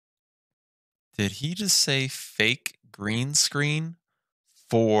Did he just say fake green screen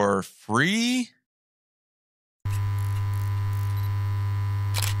for free?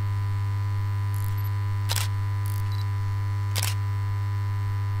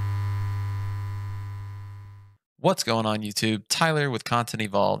 What's going on YouTube? Tyler with Content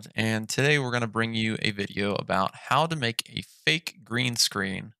Evolved, and today we're going to bring you a video about how to make a fake green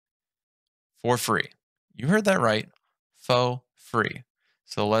screen for free. You heard that right, faux free.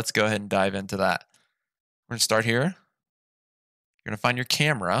 So let's go ahead and dive into that. We're going to start here. You're going to find your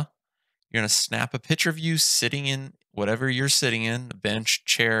camera. You're going to snap a picture of you sitting in whatever you're sitting in, a bench,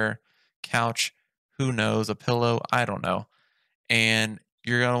 chair, couch, who knows, a pillow, I don't know. And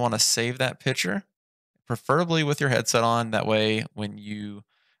you're going to want to save that picture, preferably with your headset on. That way, when you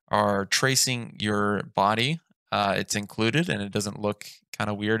are tracing your body, it's included and it doesn't look kind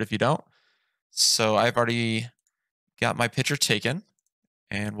of weird if you don't. So I've already got my picture taken,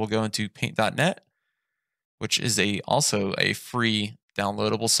 and we'll go into paint.net, which is also a free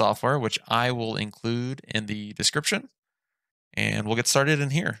downloadable software, which I will include in the description. And we'll get started in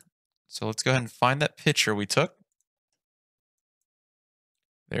here. So let's go ahead and find that picture we took.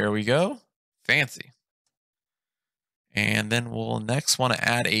 There we go. Fancy. And then we'll next want to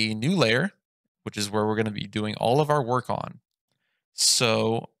add a new layer, which is where we're going to be doing all of our work on.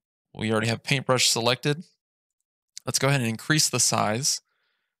 So we already have paintbrush selected. Let's go ahead and increase the size.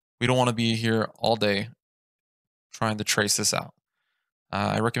 We don't want to be here all day trying to trace this out.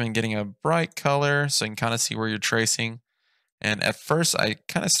 I recommend getting a bright color so you can kind of see where you're tracing. And at first, I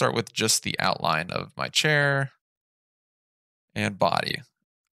kind of start with just the outline of my chair and body.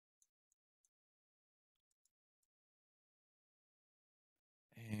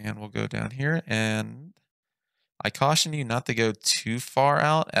 And we'll go down here, and I caution you not to go too far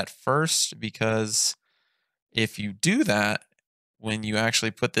out at first, because if you do that, when you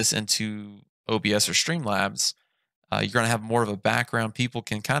actually put this into OBS or Streamlabs, you're going to have more of a background. People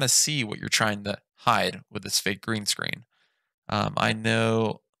can kind of see what you're trying to hide with this fake green screen. I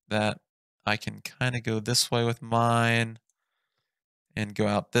know that I can kind of go this way with mine and go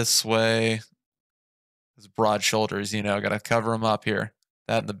out this way. His broad shoulders, got to cover them up here.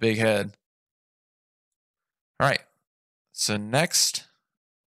 That and the big head. All right. So next,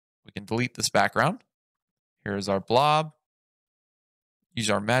 we can delete this background. Here's our blob. Use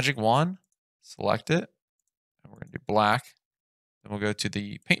our magic wand. Select it. And we're going to do black. Then we'll go to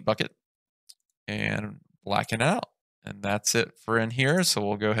the paint bucket and blacken it out. And that's it for in here. So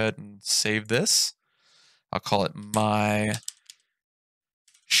we'll go ahead and save this. I'll call it my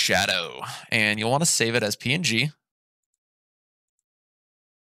shadow. And you'll want to save it as PNG.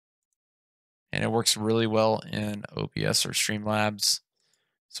 And it works really well in OBS or Streamlabs.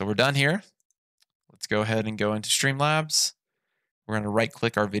 So we're done here. Let's go ahead and go into Streamlabs. We're going to right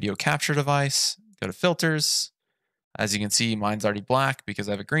click our video capture device, go to filters. As you can see, mine's already black because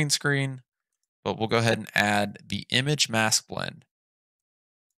I have a green screen, but we'll go ahead and add the image mask blend.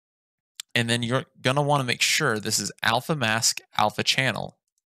 And then you're going to want to make sure this is alpha mask, alpha channel.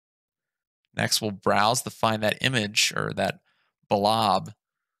 Next, we'll browse to find that image or that blob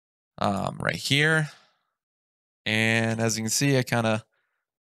right here. And as you can see, I kind of,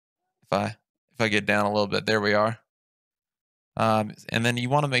 if I get down a little bit, there we are. And then you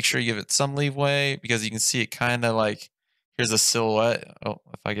want to make sure you give it some leeway, because you can see it kind of like, here's a silhouette. Oh,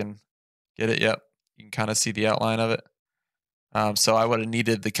 if I can get it. Yep. You can kind of see the outline of it. So I would have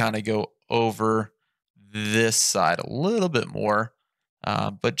needed to kind of go over this side a little bit more.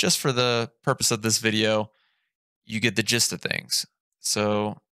 But just for the purpose of this video, you get the gist of things.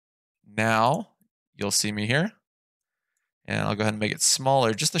 So now you'll see me here, and I'll go ahead and make it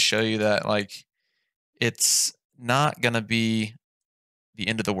smaller just to show you that, like, it's not going to be the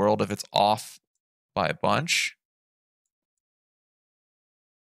end of the world if it's off by a bunch.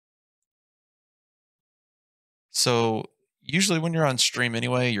 So usually when you're on stream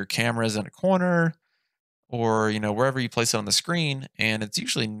anyway, your camera is in a corner or, wherever you place it on the screen, and it's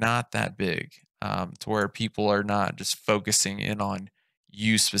usually not that big to where people are not just focusing in on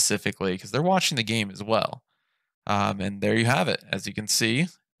you specifically, because they're watching the game as well. And there you have it. As you can see,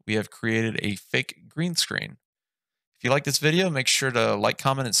 we have created a fake green screen. If you like this video, make sure to like,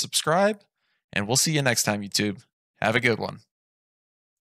 comment, and subscribe, and we'll see you next time, YouTube. Have a good one.